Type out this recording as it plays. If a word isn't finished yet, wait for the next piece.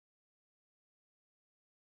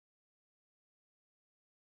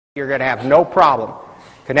You're going to have no problem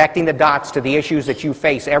connecting the dots to the issues that you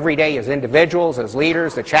face every day as individuals, as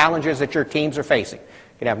leaders, the challenges that your teams are facing.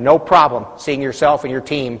 You have no problem seeing yourself and your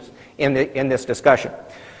teams in this discussion.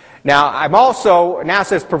 Now, NASA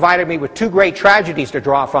has provided me with two great tragedies to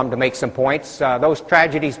draw from to make some points, those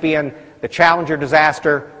tragedies being the Challenger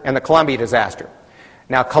disaster and the Columbia disaster.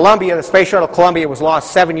 Now, the Space Shuttle Columbia was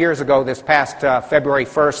lost 7 years ago this past February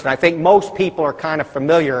 1st, and I think most people are kind of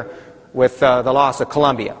familiar with the loss of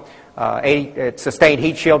Columbia. It sustained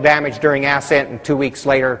heat shield damage during ascent and 2 weeks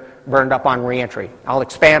later burned up on reentry. I'll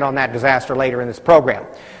expand on that disaster later in this program.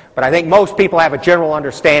 But I think most people have a general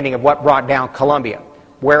understanding of what brought down Columbia.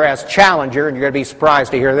 Whereas Challenger, and you're going to be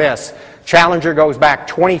surprised to hear this, Challenger goes back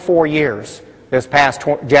 24 years this past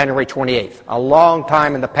January 28th. A long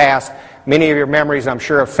time in the past. Many of your memories, I'm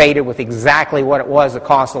sure, have faded with exactly what it was that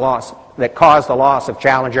caused the loss of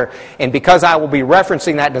Challenger. And because I will be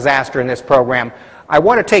referencing that disaster in this program, I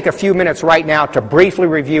want to take a few minutes right now to briefly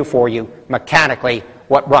review for you, mechanically,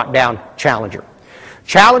 what brought down Challenger.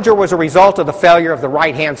 Challenger was a result of the failure of the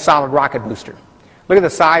right-hand solid rocket booster. Look at the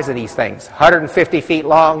size of these things, 150 feet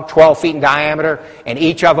long, 12 feet in diameter, and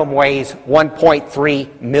each of them weighs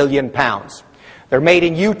 1.3 million pounds. They're made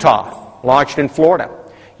in Utah, launched in Florida.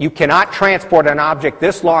 You cannot transport an object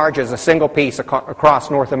this large as a single piece across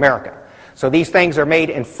North America. So these things are made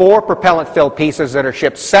in 4 propellant-filled pieces that are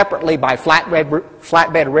shipped separately by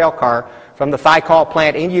flatbed rail car from the COL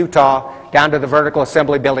plant in Utah down to the vertical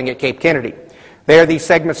assembly building at Cape Kennedy. There, these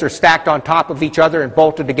segments are stacked on top of each other and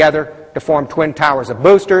bolted together to form twin towers of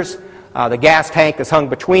boosters. The gas tank is hung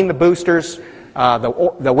between the boosters.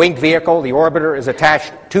 The winged vehicle, the orbiter, is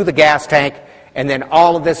attached to the gas tank, and then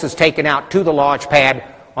all of this is taken out to the launch pad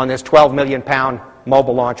on this 12 million pound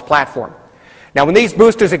mobile launch platform. Now, when these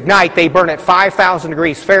boosters ignite, they burn at 5,000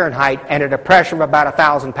 degrees Fahrenheit and at a pressure of about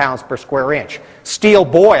 1,000 pounds per square inch. Steel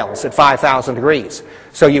boils at 5,000 degrees.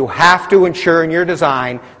 So you have to ensure in your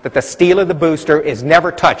design that the steel of the booster is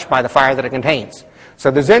never touched by the fire that it contains. So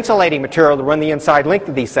there's insulating material to run the inside length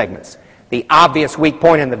of these segments. The obvious weak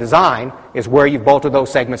point in the design is where you've bolted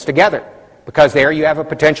those segments together, because there you have a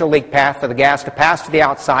potential leak path for the gas to pass to the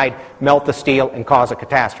outside, melt the steel, and cause a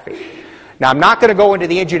catastrophe. Now, I'm not going to go into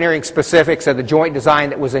the engineering specifics of the joint design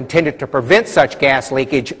that was intended to prevent such gas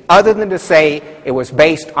leakage, other than to say it was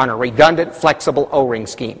based on a redundant flexible O-ring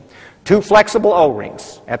scheme. 2 flexible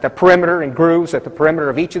O-rings at the perimeter and grooves at the perimeter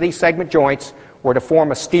of each of these segment joints were to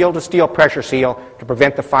form a steel-to-steel pressure seal to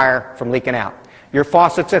prevent the fire from leaking out. Your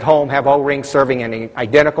faucets at home have O-rings serving an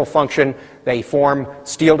identical function. They form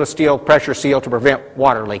steel-to-steel pressure seal to prevent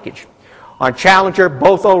water leakage. On Challenger,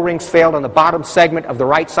 both O-rings failed on the bottom segment of the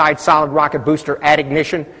right side solid rocket booster at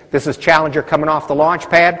ignition. This is Challenger coming off the launch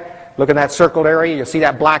pad. Look in that circled area. You'll see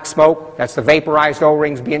that black smoke. That's the vaporized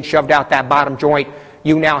O-rings being shoved out that bottom joint.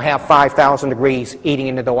 You now have 5,000 degrees eating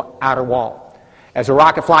into the outer wall. As the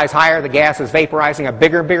rocket flies higher, the gas is vaporizing a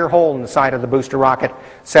bigger and bigger hole in the side of the booster rocket.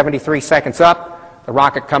 73 seconds up, the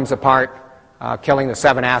rocket comes apart, killing the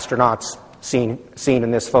 7 astronauts seen in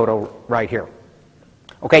this photo right here.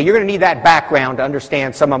 Okay, you're going to need that background to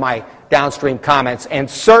understand some of my downstream comments, and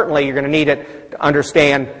certainly you're going to need it to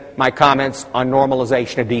understand my comments on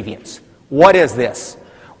normalization of deviance. What is this?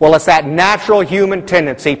 Well, it's that natural human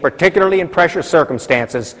tendency, particularly in pressure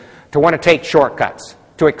circumstances, to want to take shortcuts,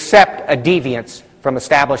 to accept a deviance from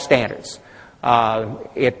established standards.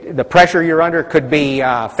 The pressure you're under could be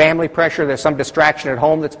family pressure. There's some distraction at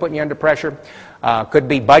home that's putting you under pressure. Could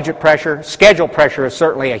be budget pressure. Schedule pressure is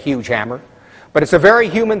certainly a huge hammer. But it's a very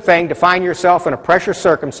human thing to find yourself in a pressure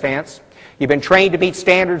circumstance. You've been trained to meet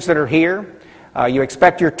standards that are here. You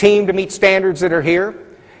expect your team to meet standards that are here.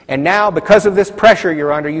 And now, because of this pressure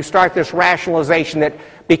you're under, you start this rationalization that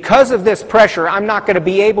because of this pressure, I'm not going to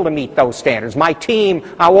be able to meet those standards.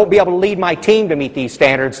 I won't be able to lead my team to meet these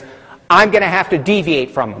standards. I'm going to have to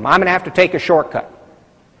deviate from them. I'm going to have to take a shortcut.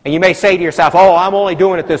 And you may say to yourself, oh, I'm only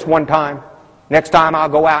doing it this one time. Next time I'll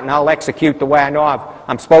go out and I'll execute the way I know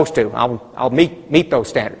I'm supposed to. I'll meet those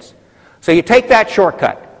standards. So you take that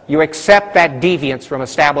shortcut. You accept that deviance from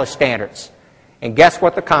established standards. And guess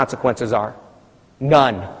what the consequences are?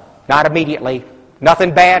 None. Not immediately.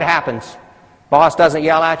 Nothing bad happens. Boss doesn't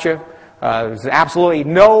yell at you. There's absolutely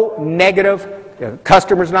no negative. The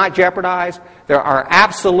customer's not jeopardized. There are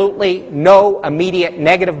absolutely no immediate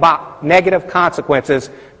negative consequences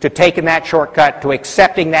to taking that shortcut, to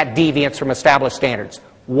accepting that deviance from established standards.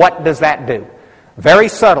 What does that do? Very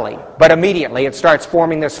subtly, but immediately, it starts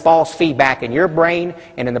forming this false feedback in your brain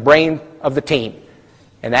and in the brain of the team.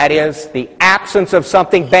 And that is, the absence of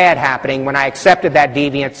something bad happening when I accepted that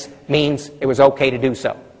deviance means it was okay to do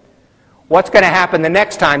so. What's going to happen the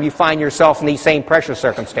next time you find yourself in these same pressure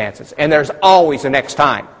circumstances? And there's always a next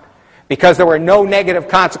time. Because there were no negative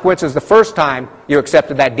consequences the first time you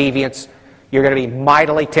accepted that deviance, you're going to be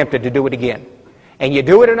mightily tempted to do it again. And you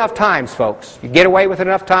do it enough times, folks. You get away with it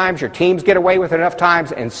enough times, your teams get away with it enough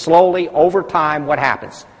times, and slowly, over time, what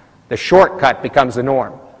happens? The shortcut becomes the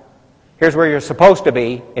norm. Here's where you're supposed to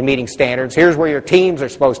be in meeting standards. Here's where your teams are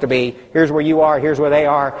supposed to be. Here's where you are. Here's where they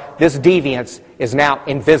are. This deviance is now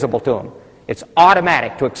invisible to them. It's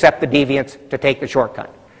automatic to accept the deviance, to take the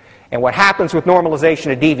shortcut. And what happens with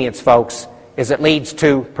normalization of deviance, folks, is it leads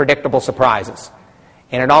to predictable surprises.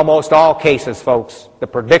 And in almost all cases, folks, the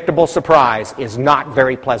predictable surprise is not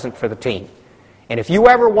very pleasant for the team. And if you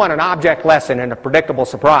ever want an object lesson in a predictable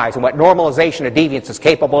surprise and what normalization of deviance is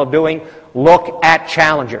capable of doing, look at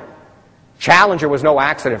Challenger. Challenger was no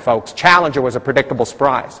accident, folks. Challenger was a predictable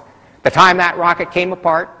surprise. The time that rocket came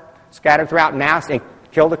apart, scattered throughout NASA, and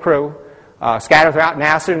killed the crew, scattered throughout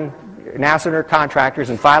NASA and their contractors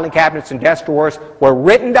and filing cabinets and desk drawers were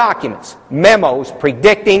written documents, memos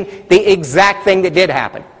predicting the exact thing that did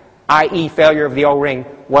happen, i.e. failure of the O-ring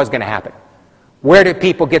was going to happen. Where did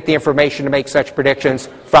people get the information to make such predictions?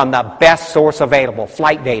 From the best source available,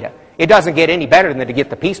 flight data. It doesn't get any better than to get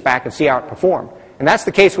the piece back and see how it performed. And that's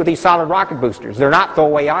the case with these solid rocket boosters. They're not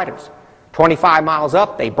throwaway items. 25 miles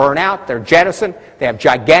up, they burn out, they're jettisoned, they have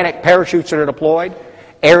gigantic parachutes that are deployed.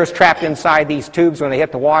 Air is trapped inside these tubes when they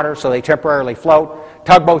hit the water, so they temporarily float.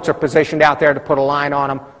 Tugboats are positioned out there to put a line on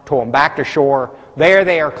them, tow them back to shore. There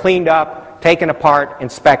they are cleaned up, taken apart,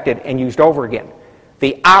 inspected, and used over again.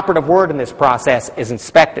 The operative word in this process is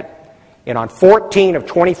inspected. And on 14 of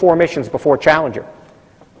 24 missions before Challenger,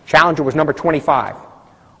 Challenger was number 25.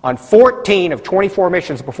 On 14 of 24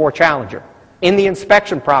 missions before Challenger, in the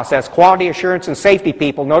inspection process, quality assurance and safety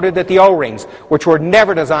people noted that the O-rings, which were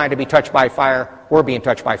never designed to be touched by fire, were being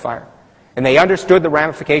touched by fire. And they understood the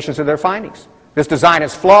ramifications of their findings. This design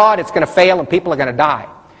is flawed, it's going to fail, and people are going to die.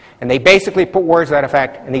 And they basically put words to that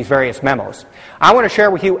effect in these various memos. I want to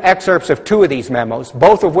share with you excerpts of two of these memos,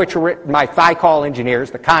 both of which were written by COL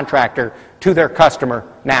engineers, the contractor, to their customer,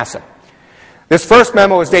 NASA. This first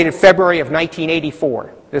memo is dated February of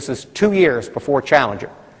 1984. This is 2 years before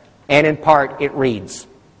Challenger. And in part, it reads,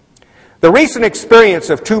 "The recent experience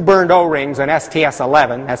of two burned O-rings on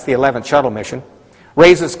STS-11, that's the 11th shuttle mission,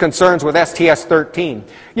 raises concerns with STS-13.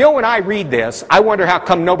 You know, when I read this, I wonder how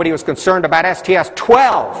come nobody was concerned about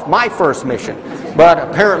STS-12, my first mission. But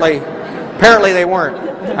apparently they weren't.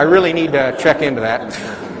 I really need to check into that.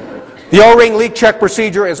 The O-ring leak check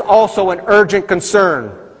procedure is also an urgent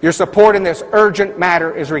concern. Your support in this urgent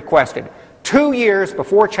matter is requested." 2 years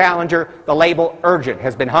before Challenger, the label urgent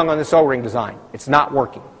has been hung on this O-ring design. It's not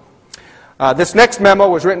working. This next memo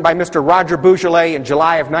was written by Mr. Roger Bougielet in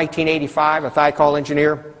July of 1985, a COL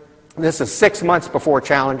engineer. This is 6 months before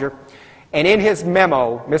Challenger. And in his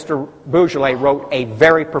memo, Mr. Bougielet wrote a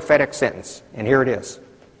very prophetic sentence. And here it is.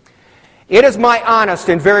 "It is my honest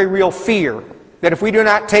and very real fear that if we do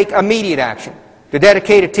not take immediate action to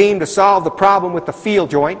dedicate a team to solve the problem with the field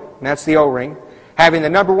joint," and that's the O-ring, "having the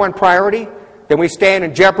number one priority, then we stand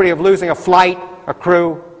in jeopardy of losing a flight, a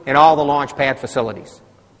crew, and all the launch pad facilities."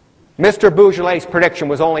 Mr. Bougielet's prediction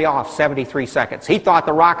was only off 73 seconds. He thought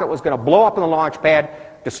the rocket was going to blow up in the launch pad,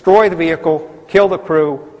 destroy the vehicle, kill the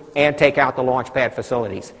crew, and take out the launch pad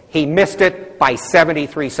facilities. He missed it by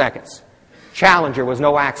 73 seconds. Challenger was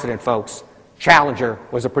no accident, folks. Challenger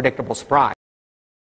was a predictable surprise.